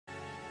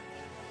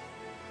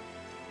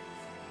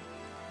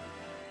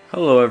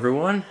Hello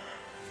everyone,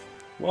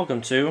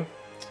 welcome to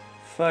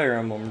Fire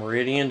Emblem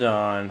Meridian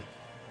Dawn.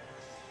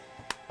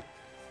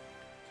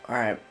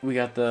 Alright, we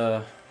got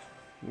the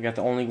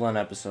only Glen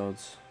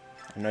episodes.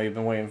 I know you've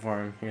been waiting for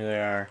them. Here they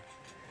are.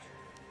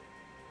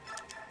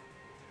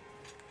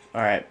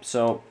 Alright,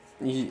 so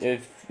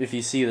if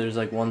you see, there's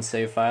like one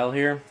save file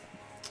here.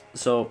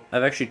 So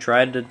I've actually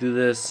tried to do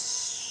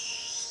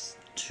this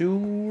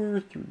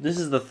this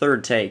is the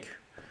third take.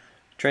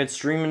 Tried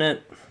streaming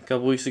it a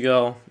couple weeks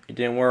ago. It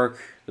didn't work.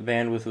 The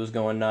bandwidth was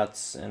going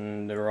nuts,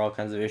 and there were all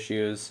kinds of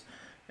issues,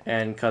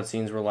 and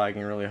cutscenes were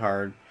lagging really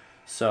hard.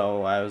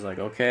 So I was like,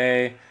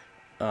 okay.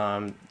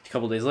 A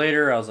couple days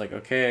later, I was like,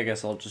 okay, I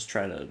guess I'll just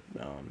try to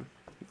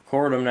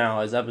record them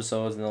now as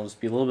episodes, and they'll just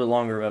be a little bit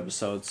longer of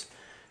episodes.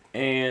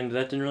 And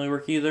that didn't really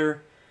work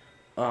either.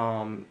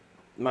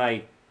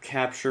 My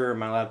capture,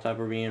 my laptop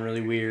were being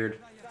really weird,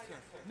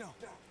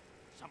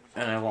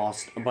 and I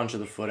lost a bunch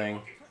of the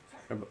footing.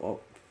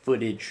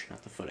 Footage,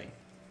 not the footing.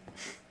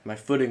 My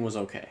footing was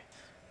okay.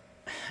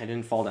 I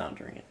didn't fall down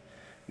during it.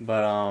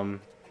 But,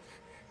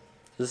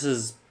 this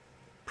is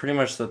pretty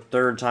much the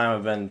third time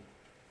I've been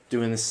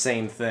doing the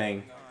same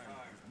thing.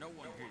 I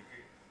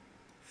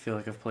feel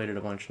like I've played it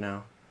a bunch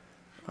now.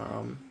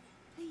 I'm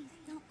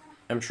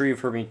sure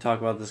you've heard me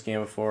talk about this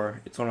game before.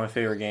 It's one of my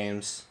favorite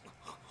games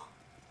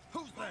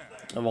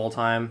of all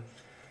time.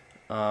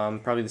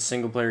 Probably the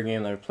single player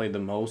game that I've played the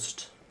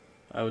most,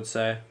 I would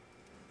say.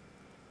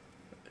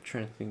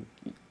 Trying to think.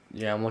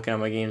 Yeah, I'm looking at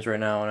my games right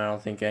now, and I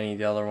don't think any of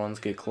the other ones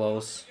get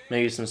close.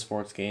 Maybe some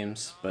sports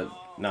games, but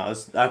no,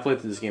 I played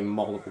through this game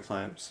multiple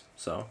times,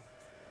 so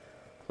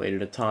played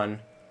it a ton.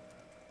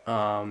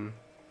 So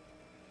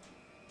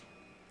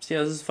yeah,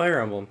 this is Fire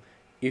Emblem.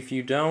 If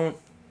you don't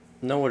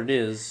know what it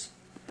is,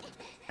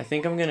 I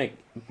think I'm gonna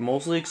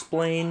mostly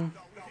explain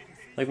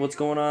like what's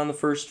going on in the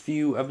first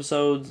few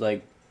episodes,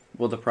 like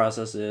what the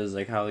process is,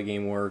 like how the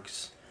game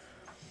works,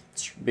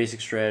 basic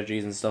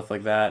strategies and stuff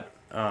like that.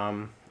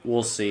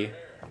 We'll see.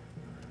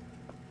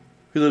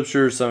 Because I'm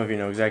sure some of you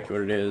know exactly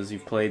what it is.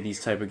 You've played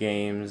these type of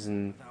games,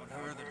 and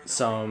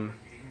some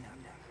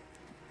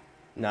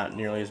not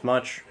nearly as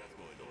much.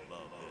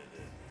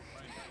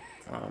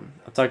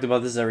 I've talked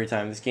about this every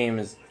time. This game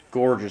is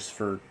gorgeous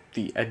for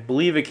I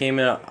believe it came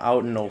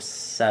out in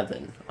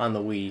 07 on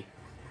the Wii.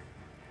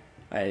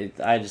 I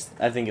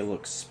think it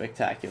looks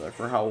spectacular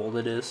for how old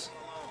it is.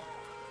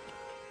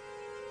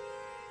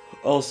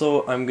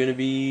 Also,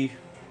 we're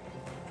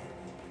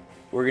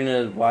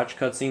gonna watch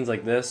cutscenes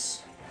like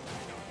this,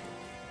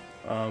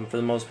 for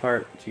the most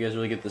part, so you guys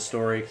really get the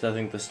story, because I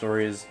think the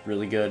story is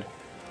really good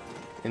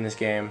in this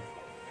game.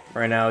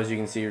 Right now, as you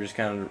can see, you're just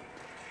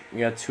we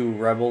got two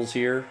rebels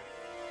here,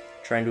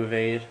 trying to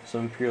evade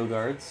some Imperial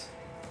guards.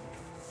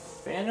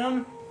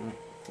 Phantom?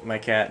 My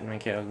cat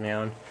was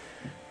meowing,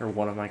 or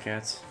one of my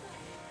cats.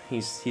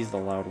 He's the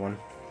loud one,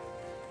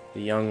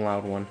 the young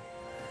loud one.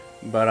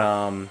 But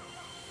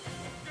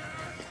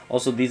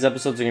also these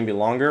episodes are gonna be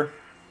longer.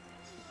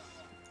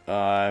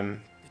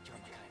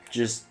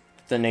 Just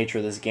the nature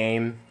of this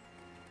game,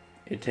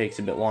 it takes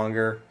a bit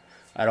longer.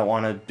 I don't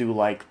want to do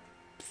like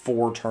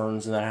 4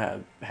 turns and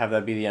then have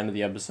that be the end of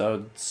the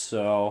episode.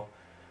 So,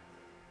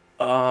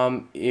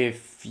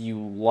 if you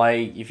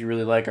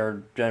really like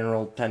our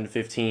general 10 to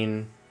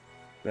 15,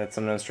 that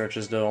sometimes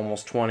stretches to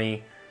almost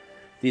 20.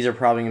 These are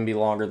probably gonna be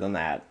longer than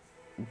that,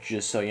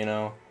 just so you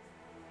know.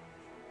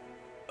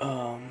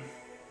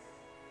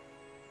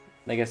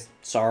 I guess,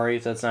 sorry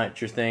if that's not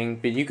your thing,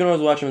 but you can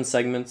always watch them in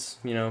segments,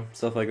 you know,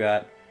 stuff like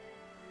that.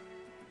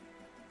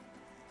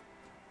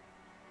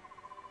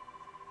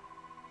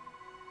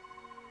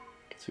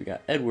 So we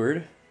got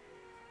Edward.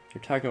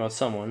 You're talking about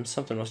something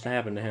must have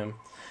happened to him.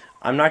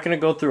 I'm not going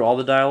to go through all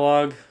the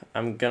dialogue.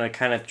 I'm going to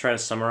kind of try to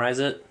summarize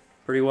it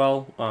pretty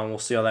well. We'll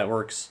see how that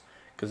works,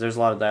 because there's a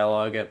lot of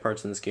dialogue at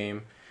parts in this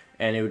game,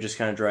 and it would just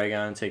kind of drag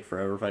on and take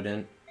forever if I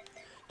didn't.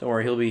 Don't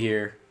worry, he'll be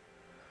here.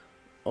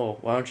 Oh,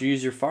 why don't you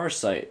use your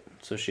Farsight?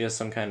 So she has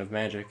some kind of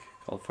magic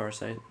called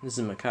Farsight. This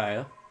is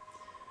Micaiah.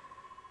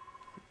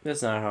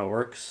 That's not how it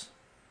works.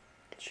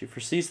 She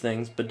foresees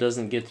things, but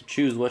doesn't get to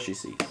choose what she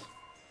sees.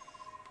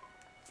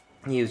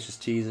 He was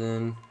just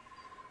teasing.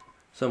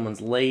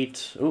 Someone's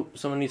late. Oh,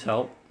 someone needs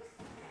help.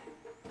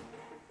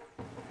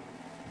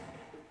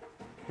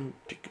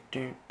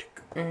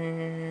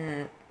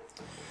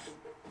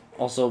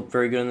 Also,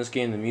 very good in this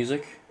game, the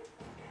music.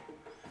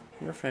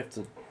 I wonder if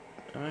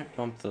I might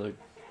bump the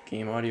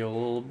game audio a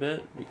little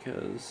bit,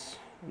 because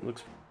it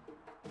looks...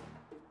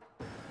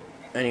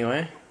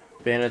 Anyway,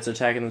 bandits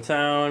attacking the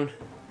town.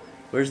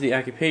 Where's the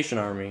occupation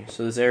army?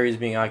 So this area is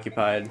being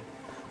occupied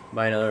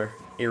by another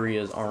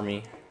area's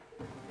army.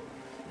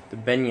 The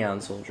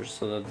Benyan soldiers.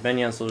 So the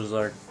Benyan soldiers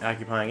are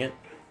occupying it.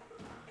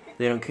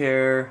 They don't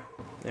care.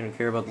 They don't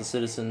care about the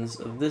citizens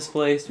of this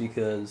place,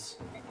 because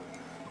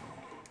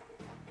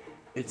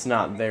it's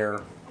not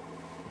their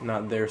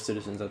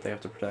citizens that they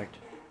have to protect.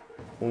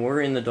 When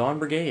we're in the Dawn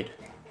Brigade.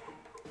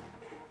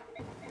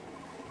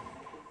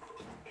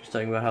 Just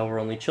talking about how we're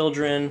only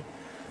children,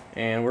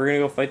 and we're gonna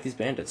go fight these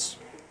bandits.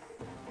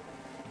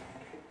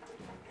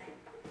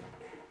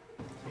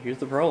 here's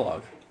the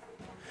prologue.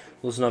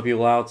 Listen up, you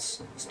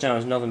louts. This town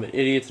is nothing but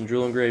idiots and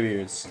drooling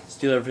graybeards.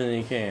 Steal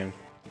everything you can.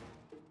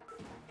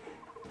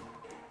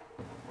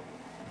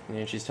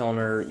 And she's telling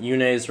her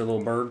Yune is her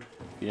little bird.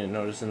 If you didn't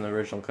notice in the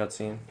original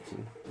cutscene. So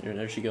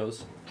there she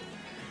goes.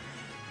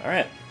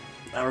 Alright.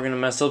 Now we're gonna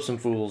mess up some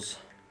fools.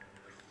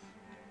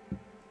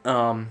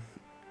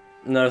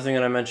 Another thing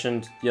that I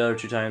mentioned the other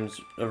 2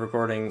 times of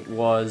recording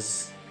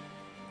was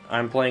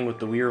I'm playing with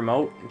the Wii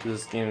remote,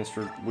 because this game is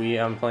for Wii.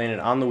 I'm playing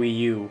it on the Wii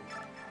U,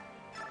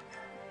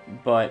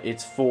 but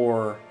it's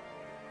for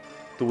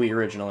the Wii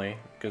originally,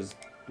 because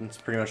it's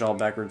pretty much all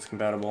backwards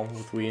compatible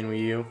with Wii and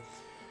Wii U.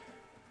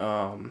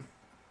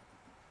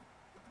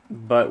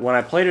 But when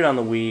I played it on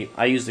the Wii,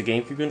 I used the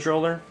GameCube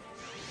controller,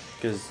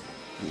 because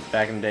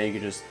back in the day you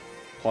could just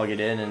plug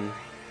it in, and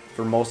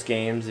for most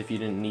games, if you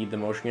didn't need the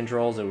motion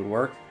controls, it would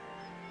work.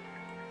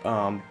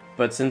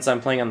 But since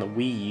I'm playing on the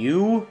Wii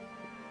U,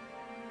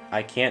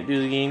 I can't do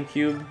the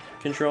GameCube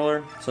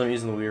controller, so I'm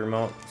using the Wii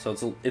remote. So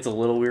it's a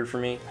little weird for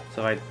me.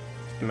 So if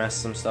I mess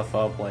some stuff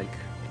up, like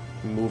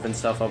moving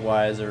stuff up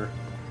wise or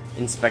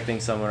inspecting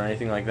someone or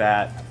anything like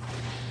that,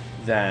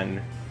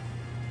 then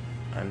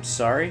I'm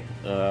sorry.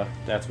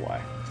 That's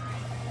why.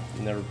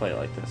 Never play it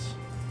like this.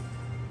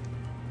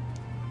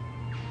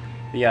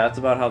 But yeah, that's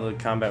about how the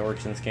combat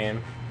works in this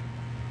game.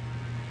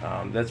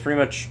 That's pretty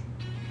much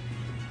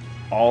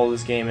all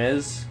this game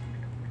is.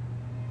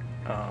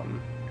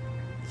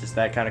 Just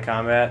that kind of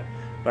combat.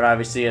 But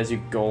obviously, as you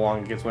go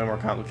along, it gets way more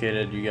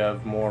complicated. You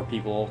have more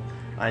people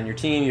on your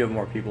team. You have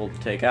more people to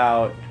take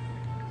out.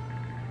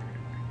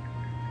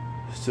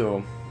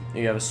 So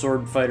you have a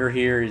sword fighter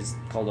here. He's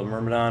called a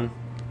Myrmidon.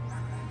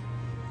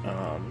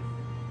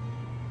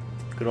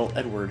 Good old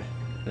Edward.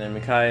 And then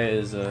Micaiah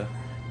is a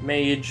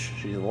mage.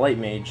 She's a light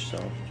mage,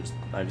 so just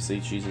obviously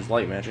she uses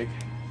light magic.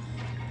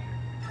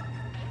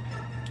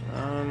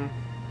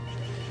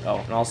 Oh,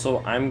 and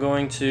also I'm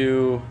going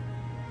to.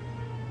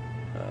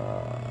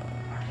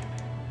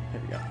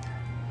 Here we go.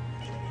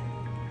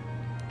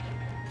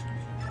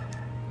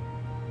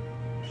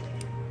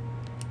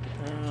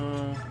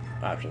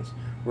 Options.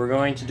 We're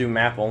going to do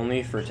map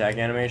only for attack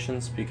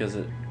animations because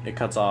it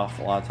cuts off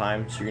a lot of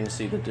time, so you're going to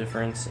see the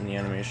difference in the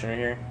animation right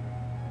here.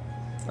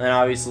 And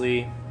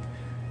obviously,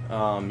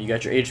 you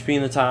got your HP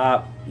in the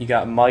top, you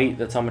got might,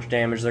 that's how much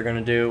damage they're going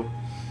to do,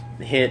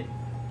 hit,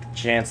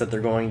 chance that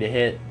they're going to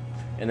hit,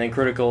 and then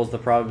critical is the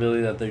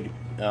probability that they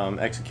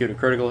execute a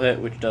critical hit,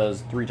 which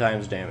does 3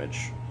 times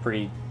damage.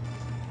 Pretty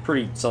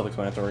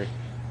self-explanatory.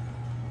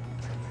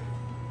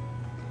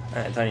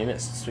 Alright, I thought you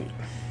missed. Sweet.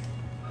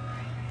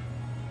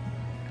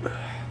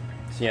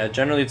 So yeah,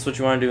 generally it's what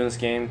you want to do in this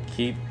game.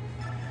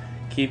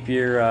 Keep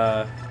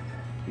your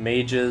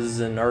mages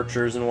and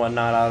archers and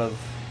whatnot out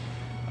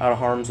of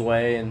harm's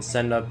way, and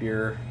send up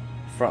your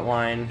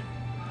frontline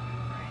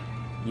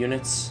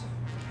units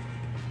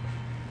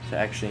to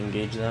actually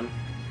engage them.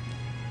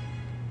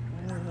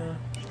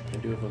 I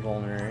do have a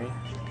vulnerary.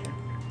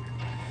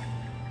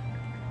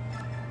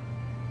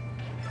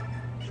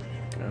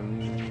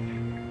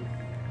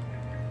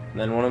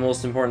 Then one of the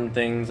most important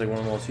things, like one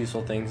of the most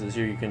useful things, is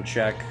here you can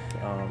check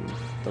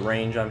the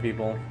range on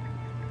people.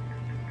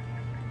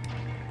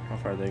 How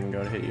far they can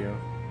go to hit you.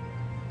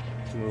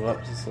 To move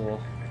up to this little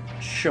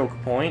choke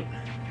point,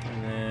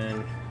 and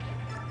then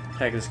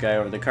attack this guy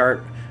over the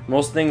cart.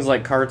 Most things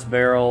like carts,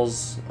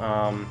 barrels,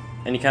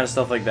 any kind of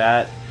stuff like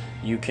that,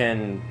 you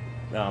can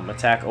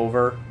attack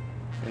over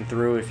and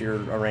through if you're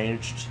a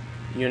ranged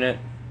unit.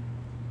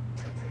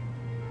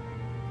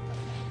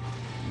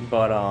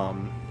 But I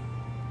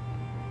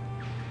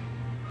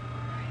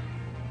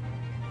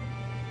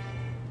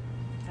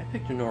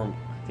picked a normal.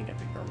 I think I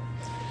picked normal.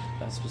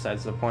 That's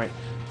besides the point.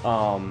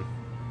 I'm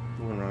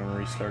gonna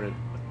restart it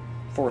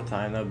 4th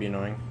time. That would be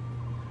annoying.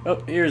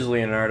 Oh, here's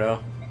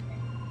Leonardo.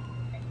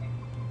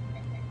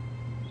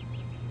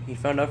 He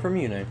found out from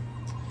Yune.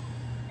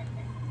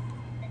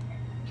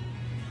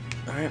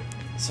 Alright,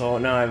 so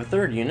now I have a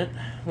 3rd unit,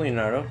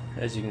 Leonardo.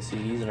 As you can see,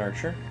 he's an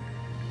archer.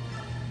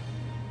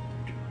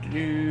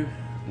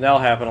 That'll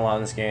happen a lot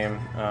in this game.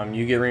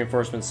 You get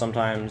reinforcements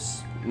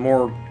sometimes.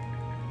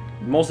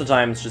 Most of the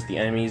time, it's just the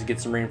enemies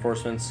get some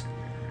reinforcements.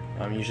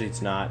 Usually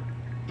it's not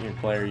your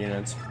player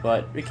units,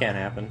 but it can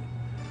happen.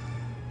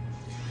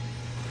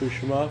 Push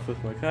him off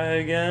with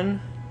Micaiah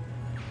again.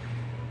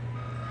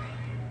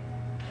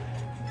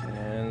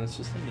 And let's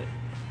just end it.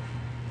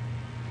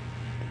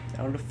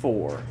 Down to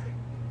 4.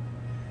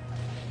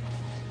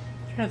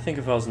 I'm trying to think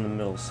if I was in the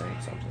middle saying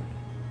something.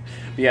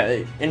 But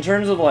yeah, in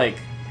terms of like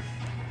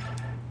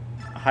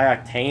high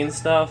octane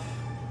stuff,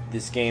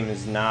 this game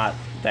is not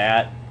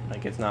that.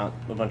 Like, it's not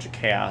a bunch of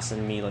chaos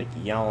and me like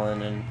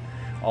yelling and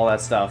all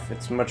that stuff.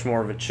 It's much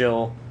more of a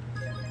chill,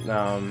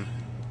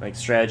 like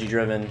strategy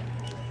driven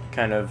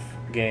kind of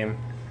game.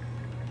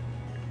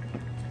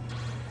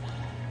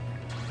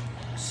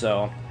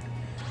 So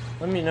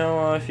let me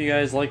know if you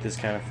guys like this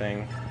kind of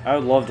thing. I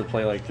would love to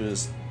play like through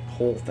this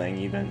whole thing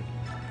even.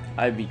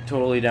 I'd be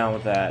totally down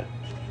with that.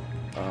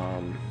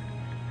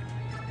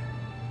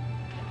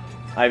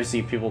 Obviously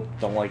if people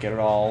don't like it at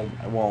all,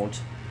 I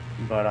won't.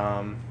 But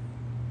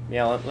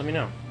yeah, let me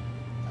know.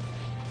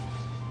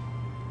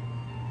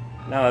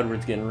 Now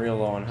Edward's getting real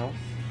low on health.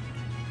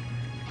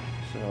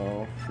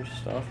 So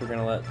first off, we're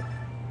gonna let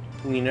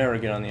Lena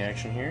get on the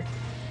action here.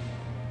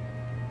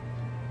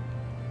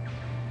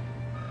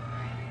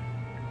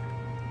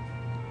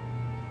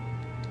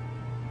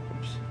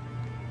 Oops.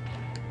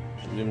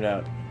 Zoomed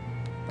out.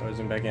 Oh,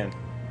 zoom back in.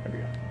 There we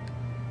go.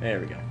 There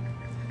we go.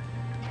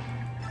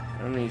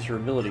 I'm gonna use her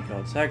ability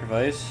called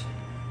Sacrifice.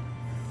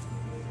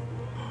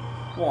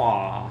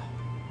 Wah!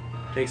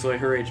 Takes away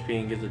her HP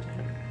and gives it to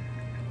him.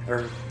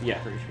 Or, yeah,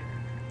 her HP.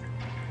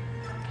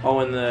 Oh,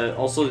 and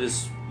also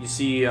this, you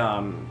see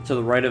to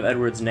the right of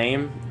Edward's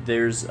name,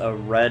 there's a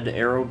red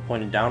arrow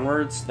pointed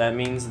downwards. That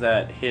means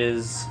that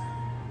his,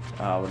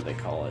 what do they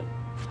call it?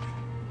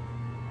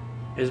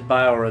 His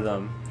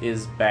biorhythm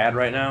is bad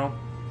right now.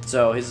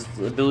 So his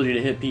ability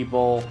to hit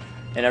people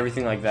and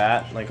everything like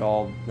that, like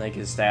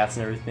his stats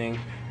and everything,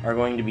 are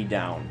going to be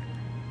down.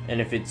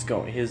 And if it's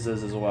going, his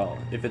is as well.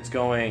 If it's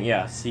going,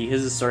 yeah, see,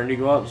 his is starting to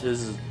go up, so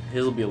his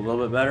will be a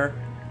little bit better.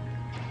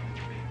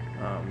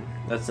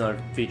 That's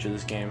another feature of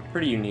this game.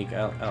 Pretty unique.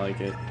 I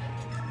like it.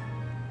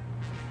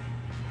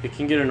 It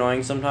can get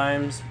annoying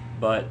sometimes,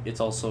 but it's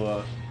also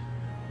a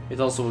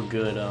good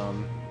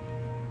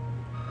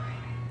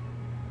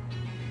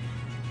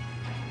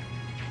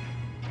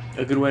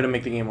way to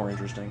make the game more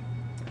interesting,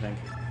 I think.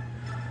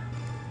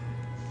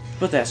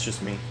 But that's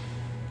just me.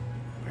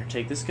 We're gonna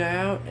take this guy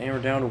out, and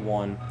we're down to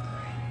 1.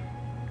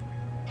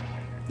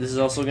 This is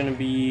also gonna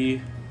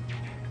be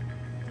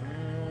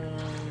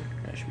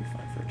that should be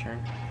fine for a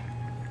turn.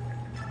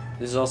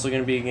 This is also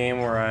gonna be a game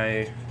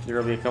where there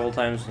will be a couple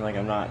times when, like,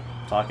 I'm not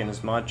talking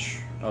as much.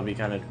 I'll be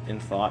kind of in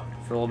thought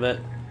for a little bit.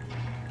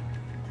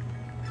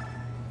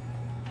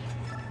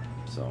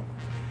 So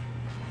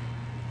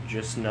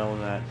just know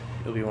that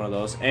it'll be one of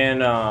those.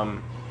 And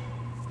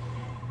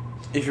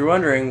if you're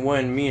wondering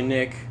when me and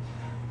Nick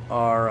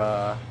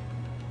are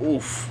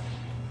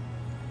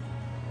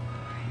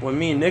when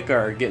me and Nick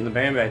are getting the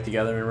band back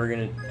together and we're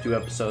gonna do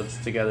episodes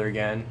together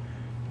again,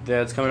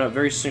 that's coming up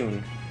very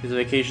soon. His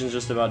vacation's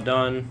just about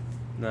done.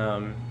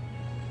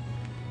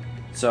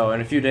 So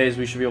in a few days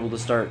we should be able to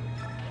start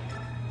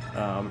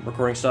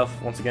recording stuff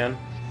once again.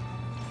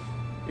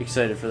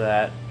 Excited for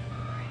that.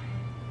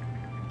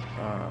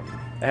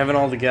 Having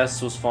all the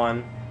guests was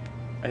fun.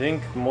 I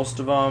think most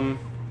of them,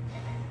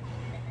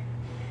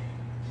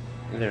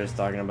 they're just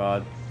talking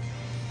about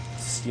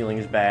stealing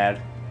is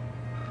bad.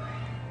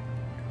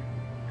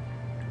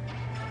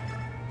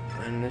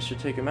 And this should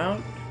take him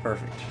out.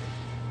 Perfect.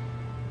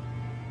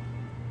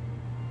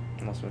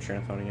 I lost my train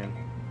of thought again.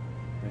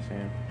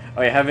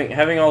 Oh yeah,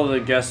 having all the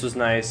guests was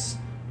nice.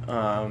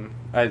 I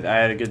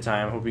had a good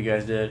time. Hope you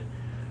guys did.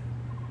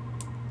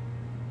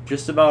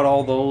 Just about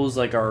all those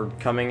are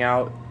coming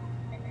out.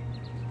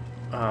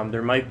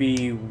 There might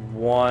be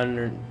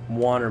one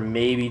or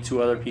maybe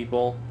 2 other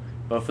people,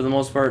 but for the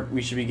most part,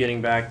 we should be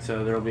getting back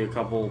to. There will be a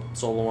couple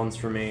solo ones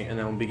for me, and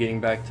then we'll be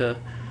getting back to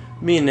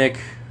me and Nick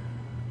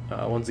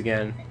once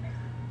again.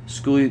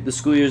 The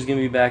school year is gonna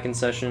be back in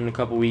session in a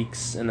couple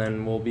weeks, and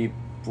then we'll be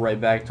right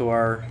back to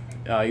our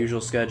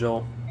usual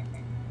schedule.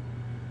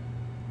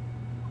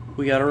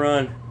 We gotta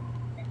run.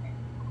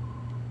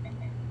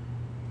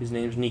 His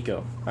name's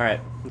Nico. All right,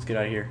 let's get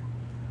out of here.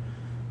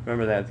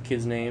 Remember that the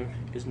kid's name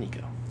is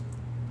Nico.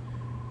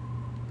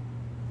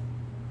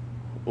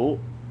 Oh,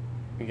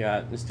 we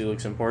got this dude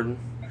looks important.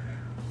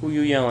 Who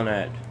you yelling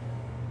at?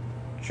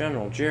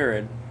 General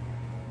Jared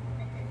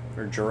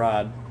or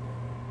Gerard?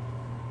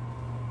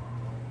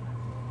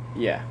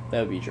 Yeah,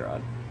 that would be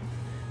Gerard.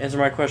 Answer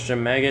my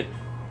question, maggot.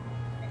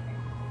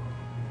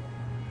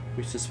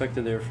 We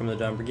suspected they were from the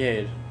Dawn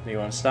Brigade. They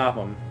want to stop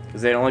them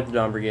because they don't like the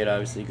Dawn Brigade,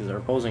 obviously, because they're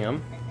opposing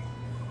them.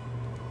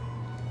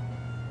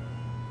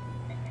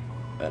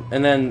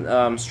 And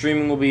then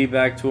streaming will be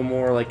back to a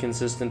more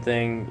consistent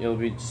thing. It'll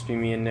be just be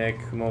me and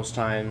Nick most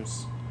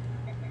times.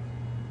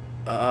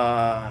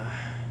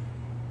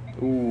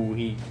 Ooh,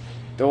 he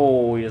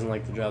doesn't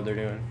like the job they're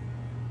doing.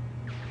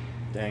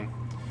 Dang.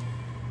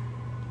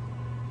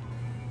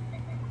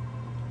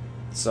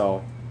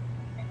 So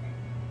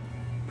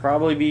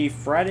probably be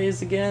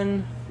Fridays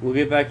again. We'll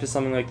get back to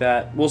something like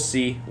that. We'll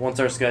see once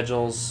our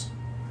schedules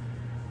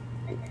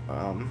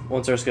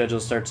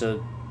start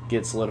to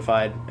get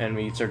solidified and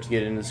we start to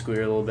get into the school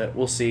year a little bit.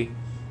 We'll see.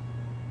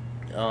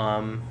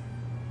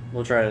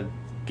 We'll try to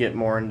get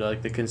more into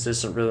the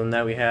consistent rhythm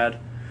that we had.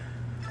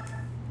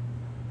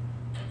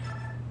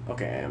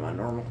 Okay, I'm on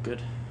normal.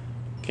 Good.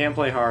 Can't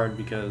play hard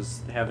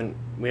because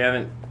we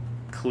haven't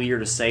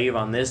cleared a save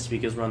on this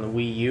because we're on the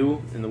Wii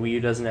U, and the Wii U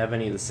doesn't have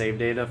any of the save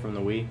data from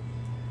the Wii.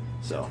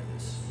 So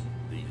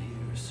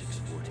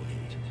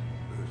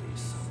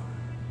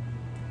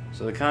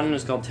the continent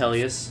is called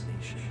Tellius.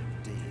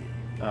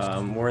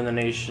 We're in the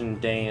nation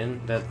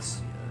Dayan.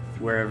 That's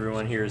where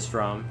everyone here is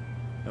from,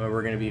 and where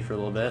we're going to be for a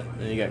little bit.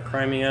 Then you got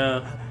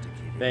Crimea,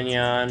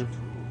 Benyan.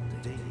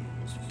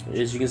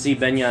 As you can see,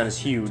 Benyan is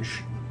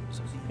huge,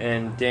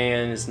 and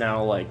Dayan is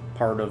now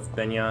part of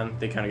Benyan.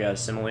 They kind of got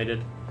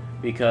assimilated.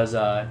 because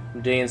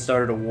Danes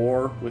started a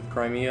war with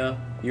Crimea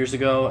years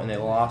ago and they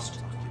lost.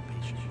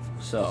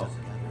 So,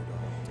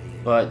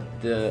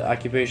 but the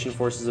occupation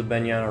forces of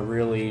Benyan are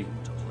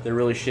they're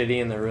really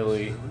shitty and they're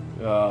really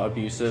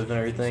abusive and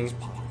everything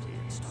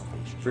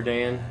for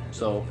Dan,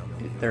 so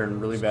they're in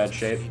really bad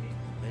shape.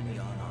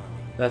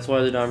 That's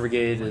why the Dawn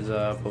Brigade is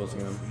opposing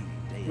them,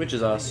 which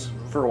is us,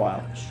 for a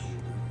while.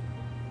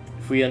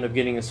 If we end up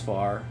getting as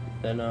far,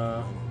 then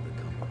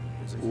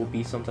we'll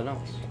be something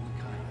else.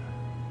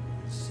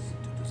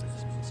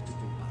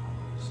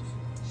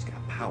 She's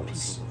got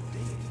powers.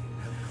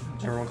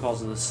 Everyone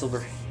calls her the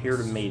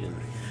silver-haired maiden.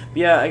 But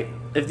yeah,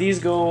 if these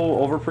go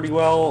over pretty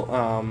well,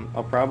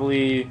 I'll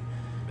probably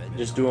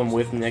just do them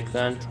with Nick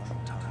then.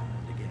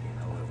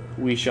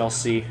 We shall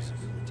see.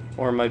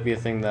 Or it might be a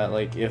thing that,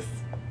 like, if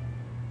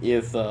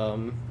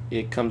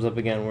it comes up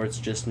again where it's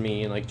just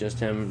me, like just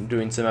him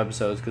doing some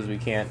episodes because we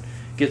can't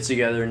get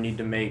together and need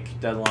to make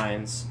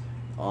deadlines,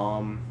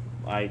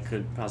 I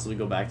could possibly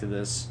go back to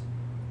this.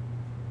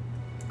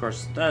 Of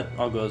course,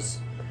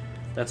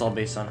 that's all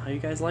based on how you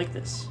guys like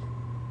this.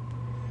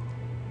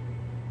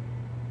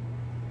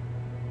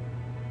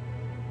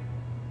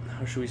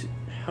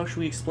 How should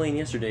we explain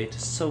yesterday to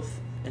Soth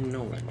and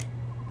Nolan?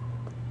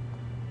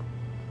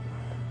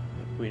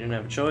 We didn't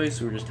have a choice.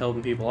 We were just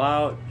helping people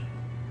out.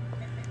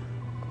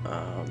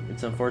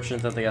 It's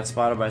unfortunate that they got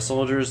spotted by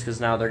soldiers because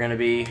now they're gonna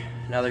be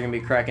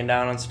cracking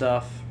down on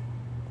stuff.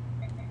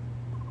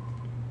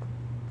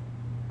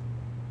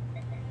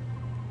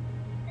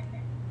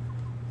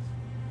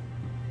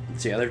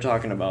 So yeah, they're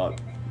talking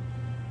about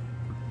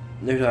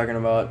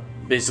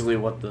basically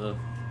what the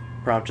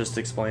prompt just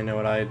explained and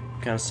what I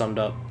kind of summed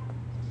up.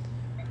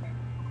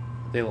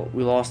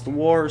 We lost the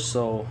war,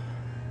 so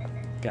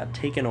got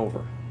taken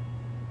over.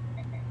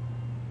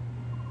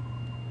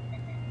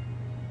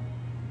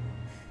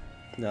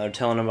 Now they're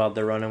telling them about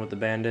their run-in with the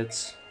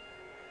bandits.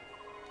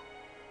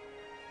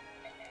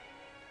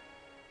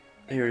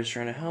 They were just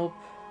trying to help.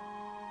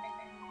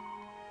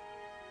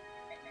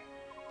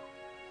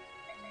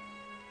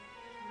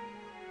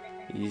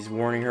 He's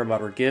warning her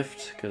about her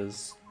gift,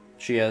 because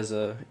she has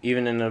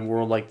even in a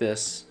world like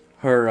this,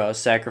 her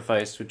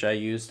sacrifice, which I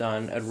used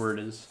on Edward,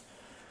 is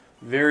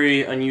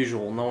very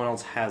unusual. No one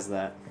else has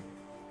that.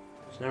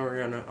 So now we're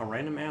in a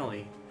random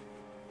alley.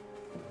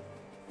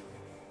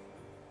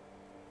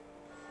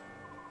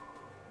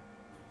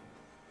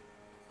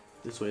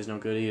 This way's no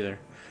good either.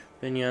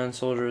 Benyan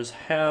soldiers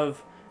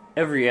have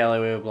every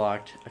alleyway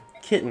blocked. A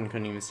kitten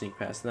couldn't even sneak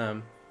past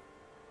them.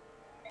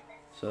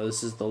 So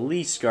this is the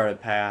least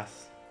guarded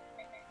path.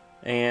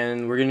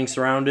 And we're getting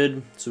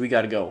surrounded, so we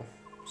gotta go.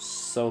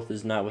 South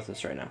is not with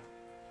us right now.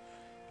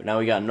 But now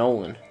we got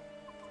Nolan.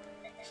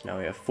 So now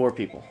we have 4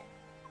 people.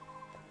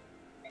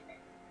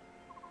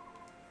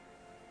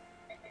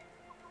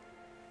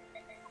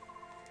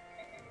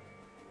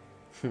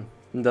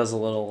 It does a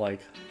little, like,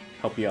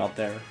 help you out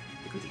there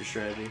with your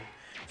strategy.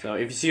 So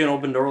if you see an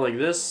open door like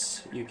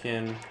this, you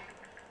can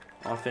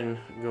often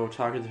go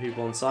talk to the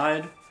people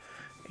inside,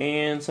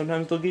 and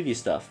sometimes they'll give you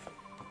stuff.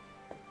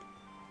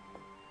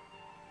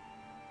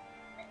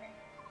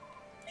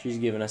 She's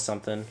giving us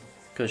something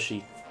because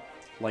she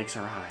likes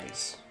our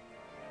eyes.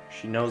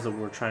 She knows that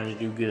we're trying to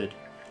do good.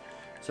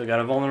 So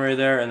got a vulnerary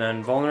there, and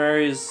then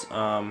vulneraries,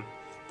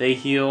 they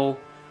heal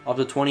up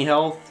to 20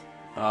 health.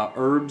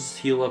 Herbs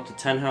heal up to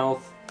 10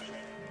 health.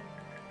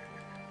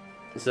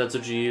 So that's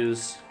what you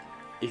use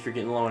if you're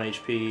getting low on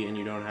HP and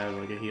you don't have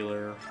like a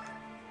healer or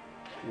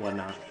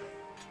whatnot.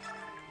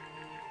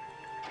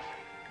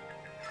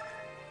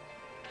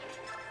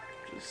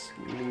 Just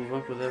move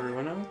up with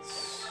everyone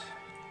else.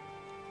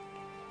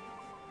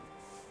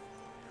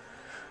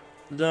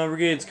 The Dawn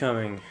Brigade's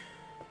coming.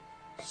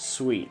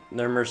 Sweet.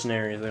 They're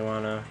mercenaries. They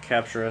want to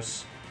capture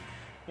us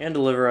and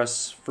deliver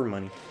us for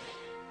money.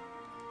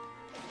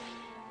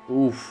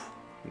 Oof.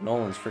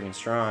 Nolan's freaking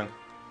strong.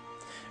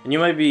 And you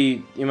might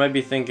be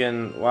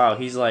thinking, wow,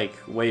 he's like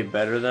way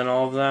better than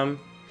all of them.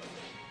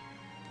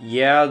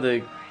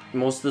 Yeah,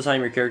 most of the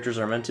time your characters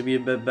are meant to be a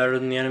bit better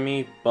than the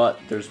enemy, but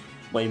there's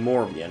way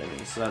more of the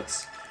enemy, so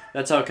that's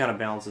how it kind of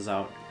balances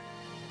out.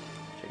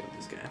 Check out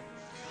this guy.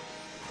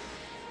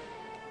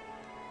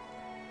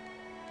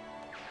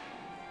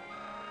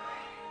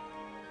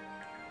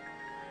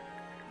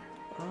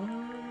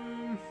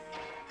 I'm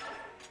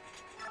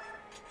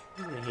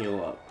gonna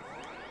heal up.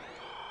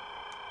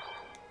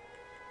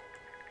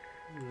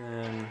 And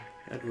then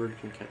Edward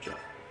can catch up.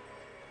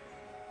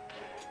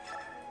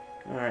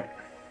 Alright.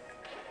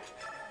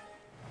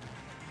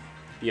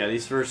 Yeah,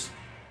 these first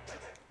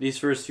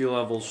few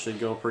levels should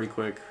go pretty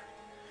quick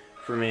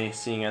for me,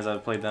 seeing as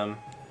I've played them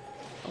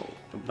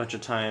a bunch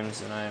of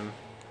times and I'm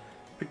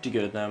pretty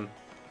good at them.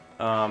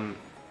 And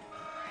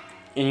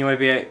you might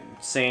be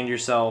saying to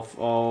yourself,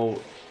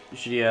 oh,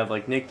 should you have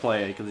like Nick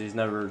play it, because he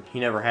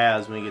never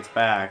has when he gets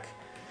back.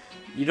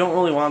 You don't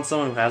really want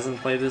someone who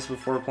hasn't played this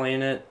before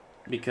playing it,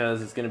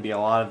 because it's going to be a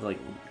lot of like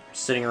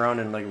sitting around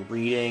and like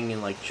reading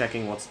and like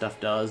checking what stuff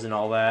does and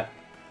all that.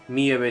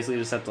 Me, I basically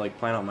just have to like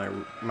plan out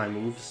my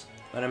moves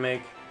that I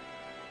make.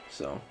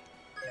 So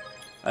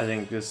I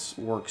think this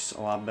works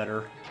a lot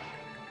better.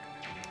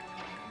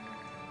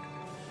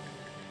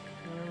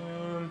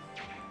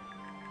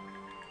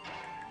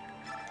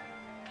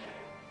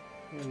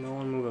 Yeah, no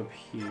one move up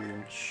here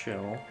and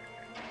chill.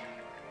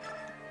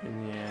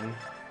 And then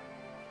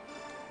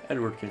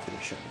Edward can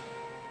finish him.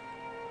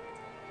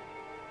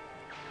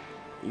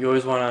 You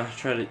always want to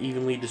try to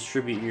evenly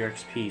distribute your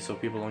XP so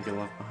people don't get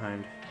left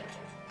behind.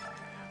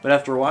 But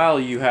after a while,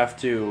 you have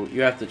to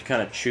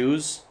kind of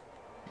choose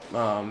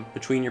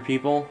between your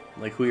people,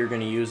 like who you're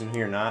going to use and who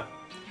you're not.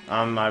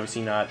 I'm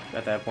obviously not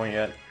at that point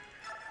yet,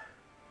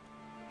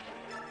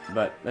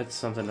 but that's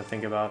something to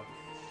think about.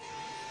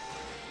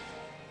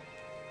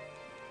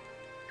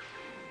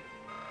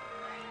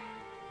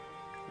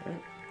 Okay.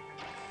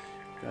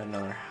 Got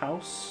another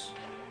house.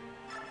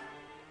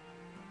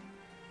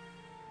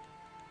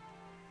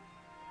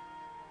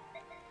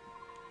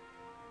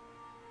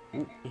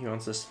 Ooh, he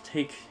wants us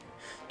to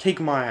take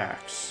my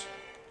axe.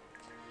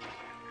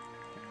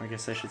 I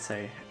guess I should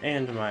say,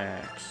 and my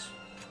axe.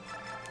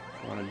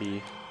 I want to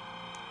be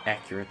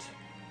accurate.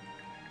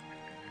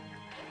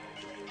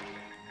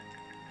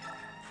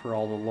 For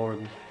all the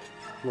Lord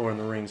of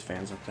the Rings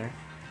fans up there.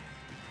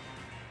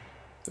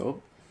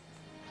 Oh.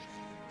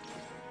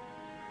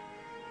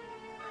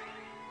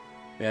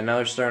 Yeah, now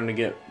they're starting to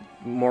get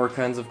more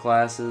kinds of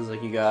classes.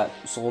 Like you got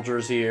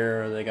soldiers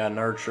here, they got an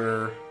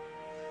archer,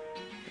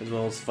 as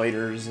well as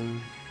fighters and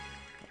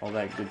all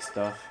that good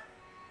stuff.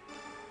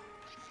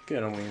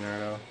 Get him,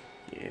 Leonardo.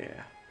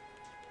 Yeah.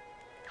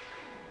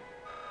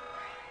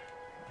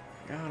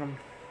 Got him.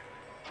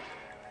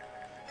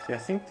 See, I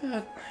think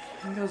that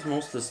was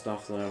most of the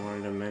stuff that I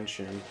wanted to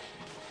mention.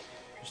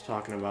 Just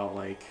talking about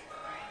like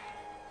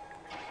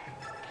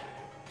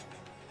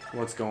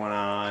what's going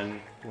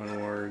on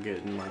when we're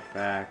getting like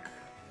back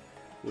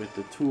with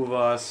the two of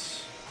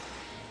us.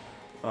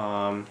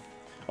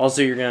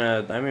 Also,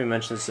 I may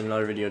mention this in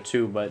another video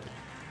too, but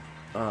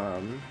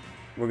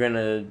you're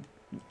gonna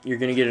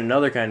get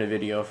another kind of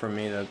video from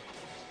me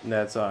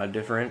that's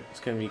different. It's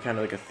gonna be kind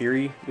of like a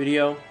theory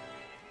video,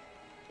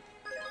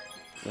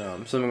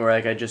 something where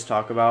like I just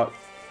talk about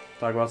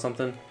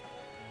something.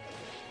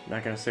 I'm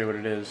not gonna say what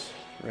it is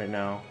right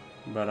now,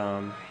 but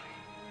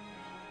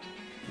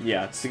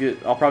yeah, it's good.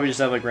 I'll probably just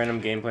have like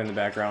random gameplay in the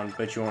background,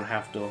 but you won't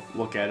have to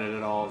look at it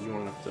at all. You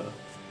won't have to.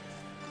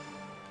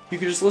 You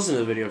can just listen to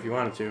the video if you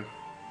wanted to.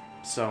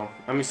 So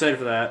I'm excited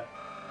for that.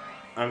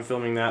 I'm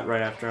filming that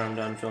right after I'm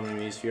done filming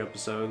these few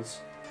episodes.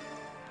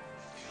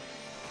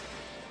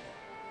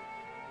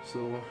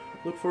 So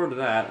look forward to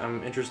that.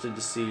 I'm interested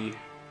to see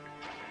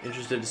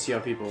how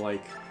people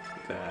like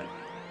that.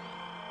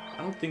 I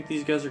don't think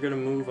these guys are gonna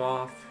move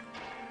off,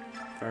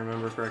 if I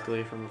remember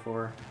correctly from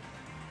before.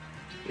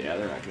 Yeah,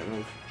 they're not gonna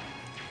move.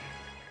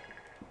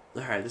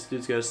 Alright, this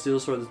dude's got a steel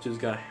sword, this dude's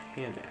got a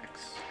hand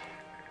axe.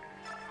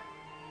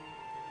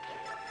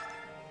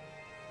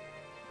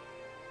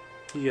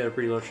 He got a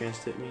pretty low chance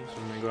to hit me, so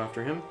I'm gonna go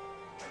after him.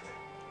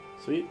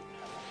 Sweet.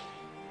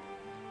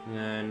 And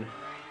then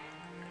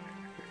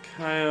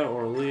Kaya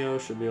or Leo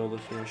should be able to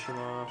finish him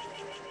off.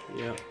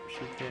 Yep,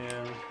 she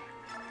can.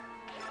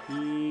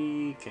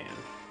 He can.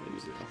 Maybe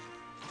Zero.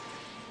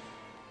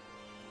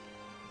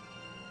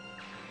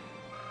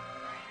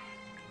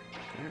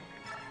 Okay.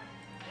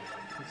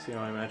 Let's see how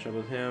I match up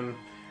with him.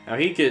 Now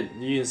you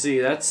can see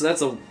that's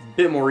a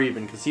bit more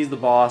even because he's the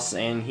boss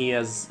and he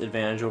has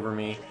advantage over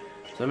me.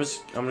 So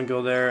I'm gonna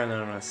go there and then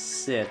I'm gonna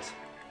sit.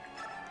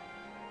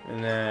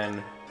 And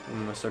then I'm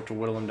gonna start to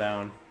whittle him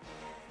down.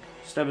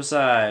 Step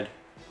aside.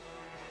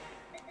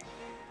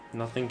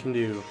 Nothing can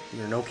do.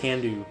 Or no can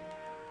do.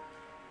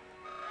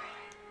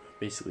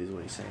 Basically is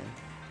what he's saying.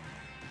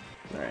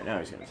 Alright, now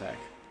he's gonna attack.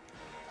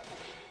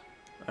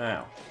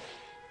 Ow.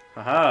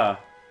 Haha.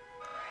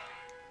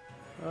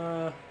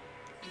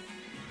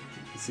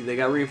 See, they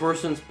got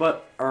reinforcements,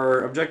 but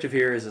our objective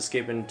here is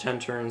escape in 10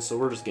 turns, so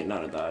we're just getting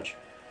out of dodge.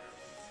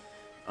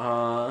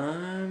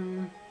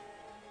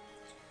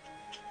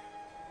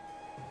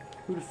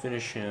 Who to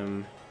finish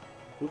him?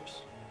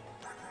 Oops.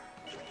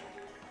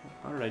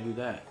 How did I do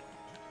that?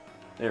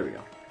 There we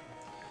go.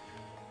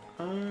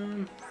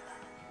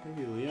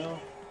 Maybe Leo.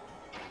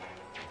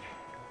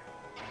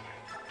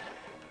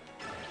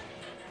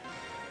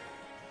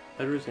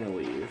 Edward's gonna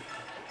leave.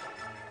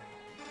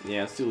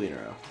 Yeah, let's do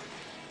Leonardo.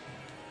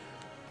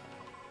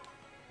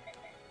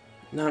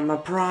 Not in my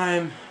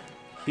prime.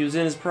 He was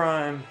in his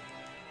prime.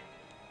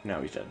 Now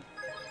he's dead.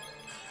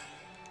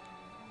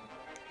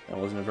 That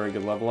wasn't a very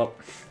good level up.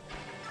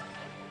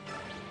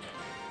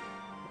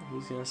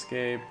 He's gonna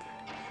escape.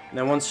 And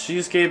then once she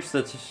escapes,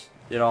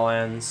 it all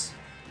ends.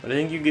 But I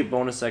think you get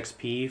bonus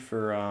XP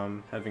for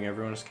having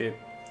everyone escape.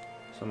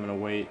 So I'm gonna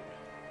wait.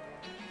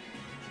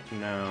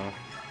 Now.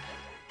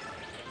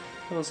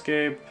 He'll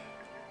escape.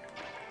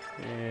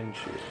 And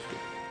she will escape.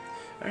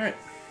 Alright.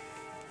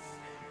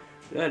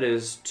 That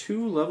is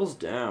 2 levels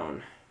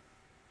down.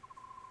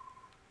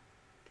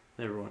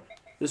 Everyone.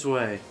 This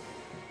way.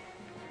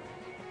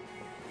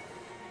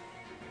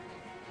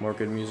 More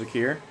good music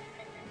here.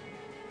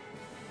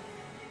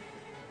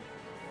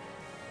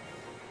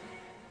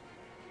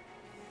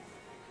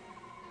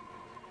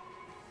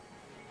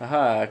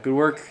 Haha, good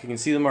work. You can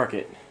see the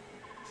market.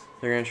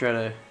 They're gonna try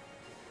to...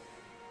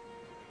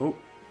 Oh,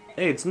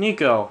 hey, it's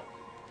Nico.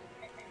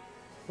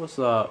 What's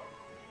up?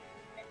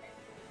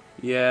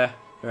 Yeah,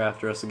 they're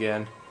after us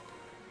again.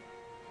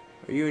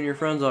 Are you and your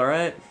friends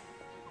alright?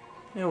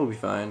 Yeah, we'll be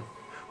fine.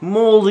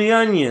 Moldy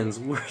onions!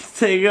 Where'd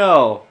they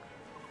go?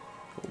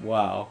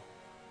 Wow.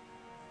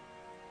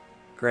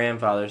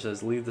 Grandfather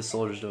says, leave the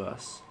soldiers to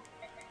us.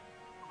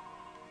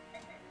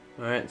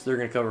 Alright, so they're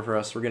gonna cover for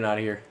us. We're getting out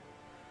of here.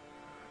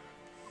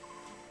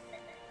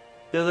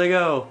 There they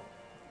go!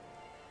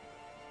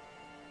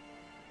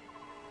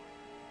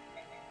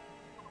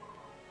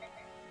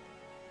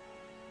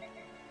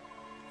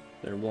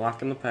 They're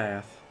blocking the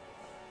path.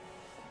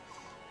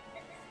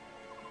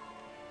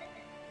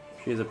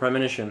 She has a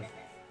premonition.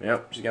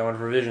 Yep, she's got one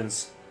for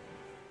visions.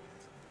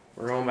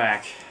 We're going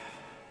back.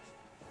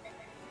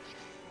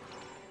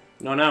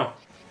 No, no.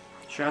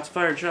 Shots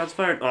fired, shots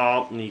fired.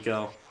 Oh,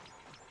 Nico.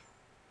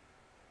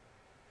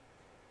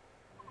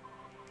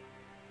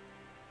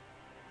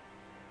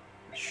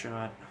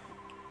 Shot.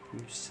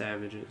 You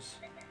savages.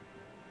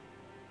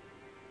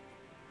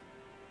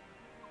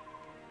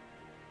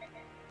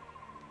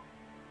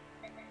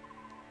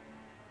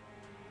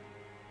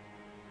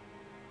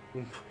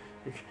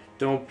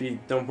 Don't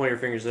point your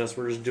fingers at us.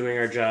 We're just doing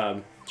our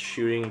job.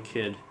 Shooting a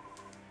kid.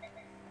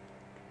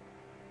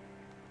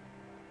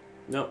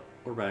 Nope,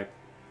 we're back.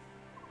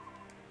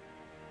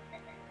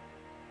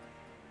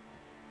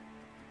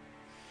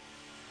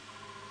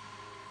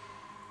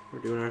 We're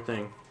doing our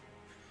thing.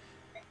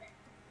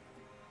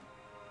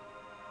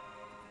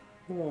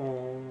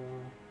 Aww.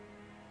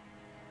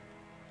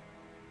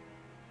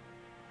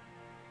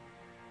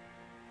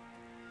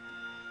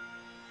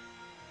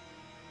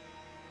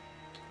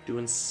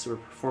 We're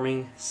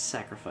performing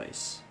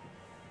sacrifice.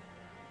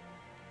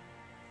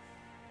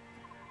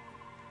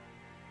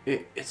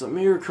 It's a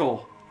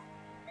miracle.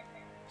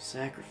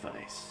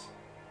 Sacrifice.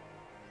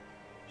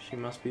 She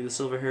must be the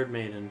silver-haired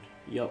maiden.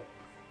 Yup.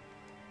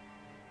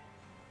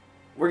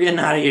 We're getting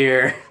out of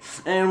here.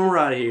 And we're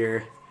out of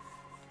here.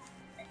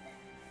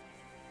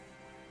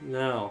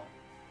 No.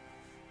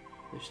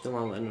 They're still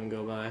not letting them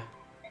go by.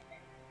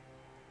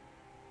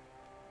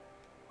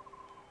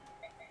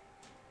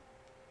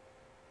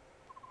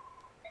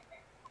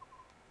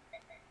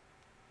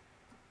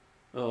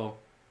 Oh.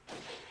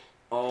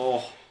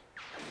 Oh.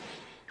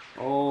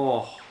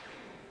 Oh.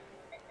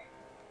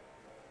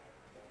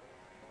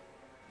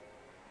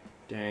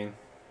 Dang.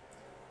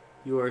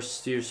 You are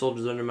your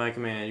soldiers under my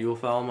command. You will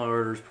follow my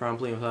orders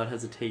promptly and without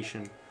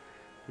hesitation.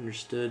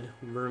 Understood,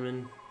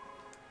 vermin?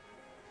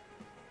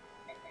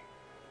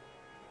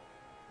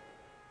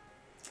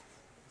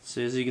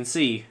 So as you can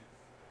see,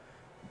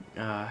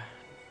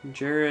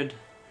 Gerard,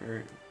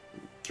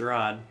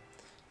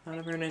 not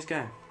a very nice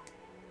guy.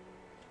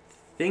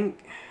 I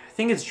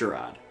think it's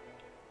Gerard.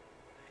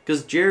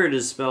 Because Jared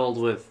is spelled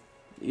with,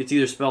 it's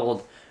either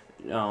spelled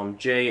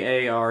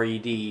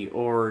J-A-R-E-D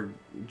or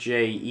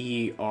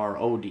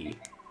J-E-R-O-D.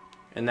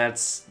 And that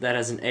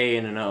has an A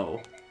and an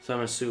O. So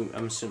I'm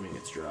assuming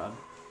it's Gerard.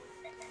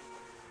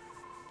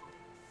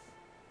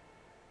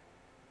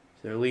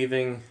 So they're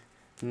leaving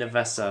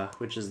Nevesa,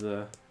 which is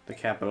the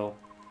capital.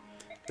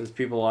 Because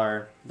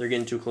they're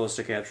getting too close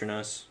to capturing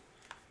us.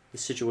 The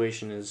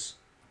situation is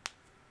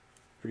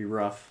pretty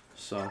rough,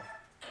 so.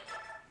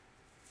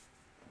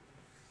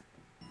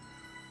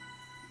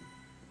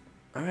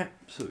 Alright,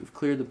 so we've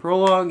cleared the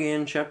prologue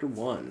in Chapter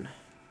 1.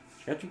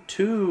 Chapter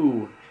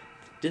 2,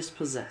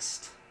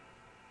 Dispossessed.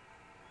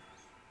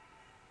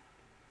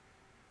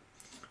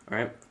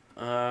 Alright,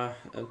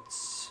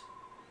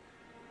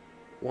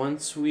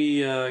 once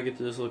we get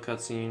to this little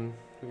cutscene,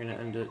 we're going to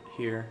end it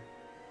here.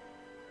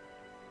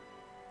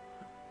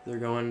 They're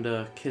going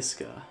to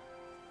Kiska.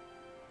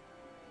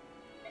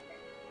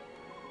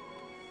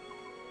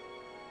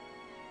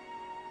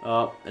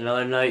 Oh,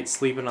 another night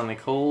sleeping on the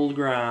cold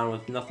ground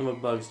with nothing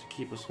but bugs to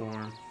keep us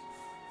warm.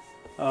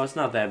 Oh, it's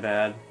not that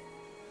bad.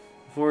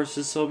 The forest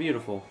is so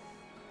beautiful.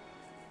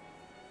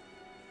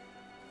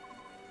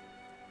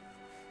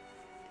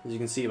 As you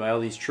can see by all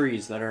these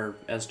trees that are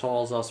as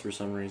tall as us for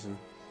some reason.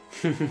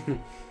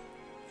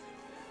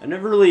 I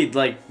never really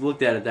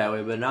looked at it that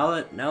way, but now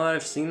that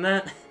I've seen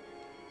that,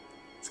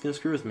 it's gonna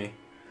screw with me.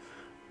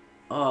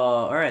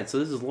 Alright, so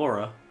this is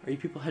Laura. Are you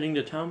people heading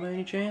to town by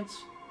any chance?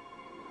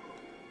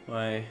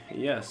 Why,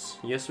 yes.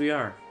 Yes, we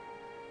are.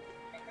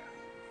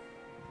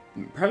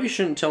 Probably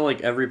shouldn't tell,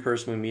 every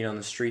person we meet on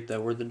the street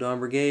that we're the Dawn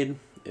Brigade.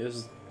 It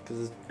was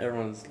because if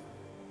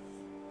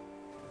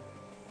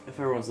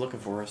everyone's looking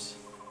for us.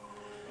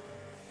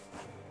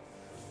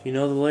 You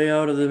know the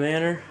layout of the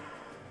manor?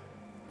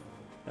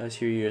 I was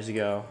here years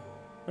ago.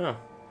 Oh,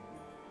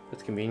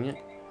 that's convenient.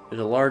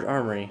 There's a large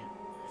armory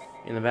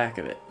in the back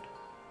of it.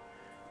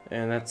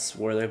 And that's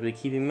where they'll be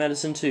keeping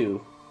medicine,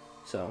 too.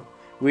 So...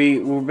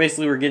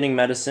 We're getting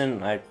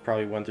medicine. I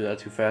probably went through that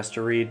too fast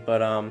to read,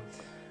 but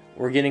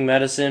we're getting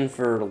medicine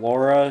for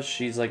Laura.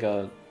 She's like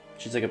a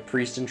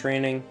priest in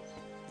training,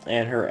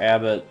 and her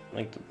abbot,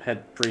 the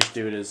head priest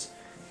dude, is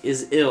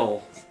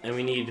ill, and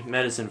we need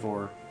medicine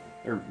for her.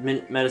 or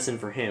medicine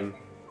for him.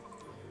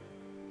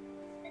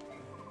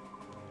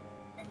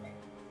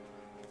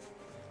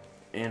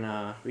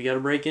 And we gotta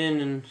break in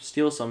and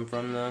steal some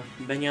from the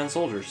Benyan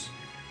soldiers.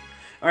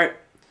 Alright,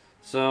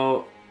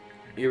 so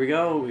here we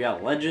go. We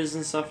got ledges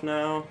and stuff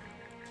now.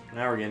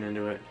 Now we're getting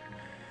into it.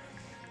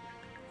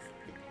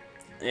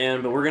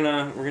 But we're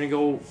gonna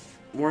go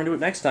more into it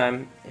next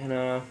time.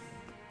 And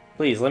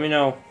please let me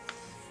know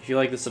if you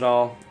like this at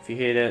all, if you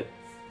hate it.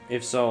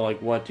 If so,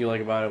 like, what do you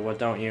like about it, what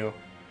don't you?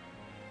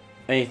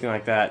 Anything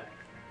like that.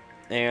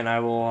 And I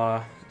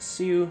will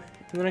see you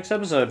in the next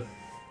episode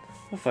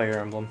of Fire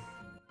Emblem.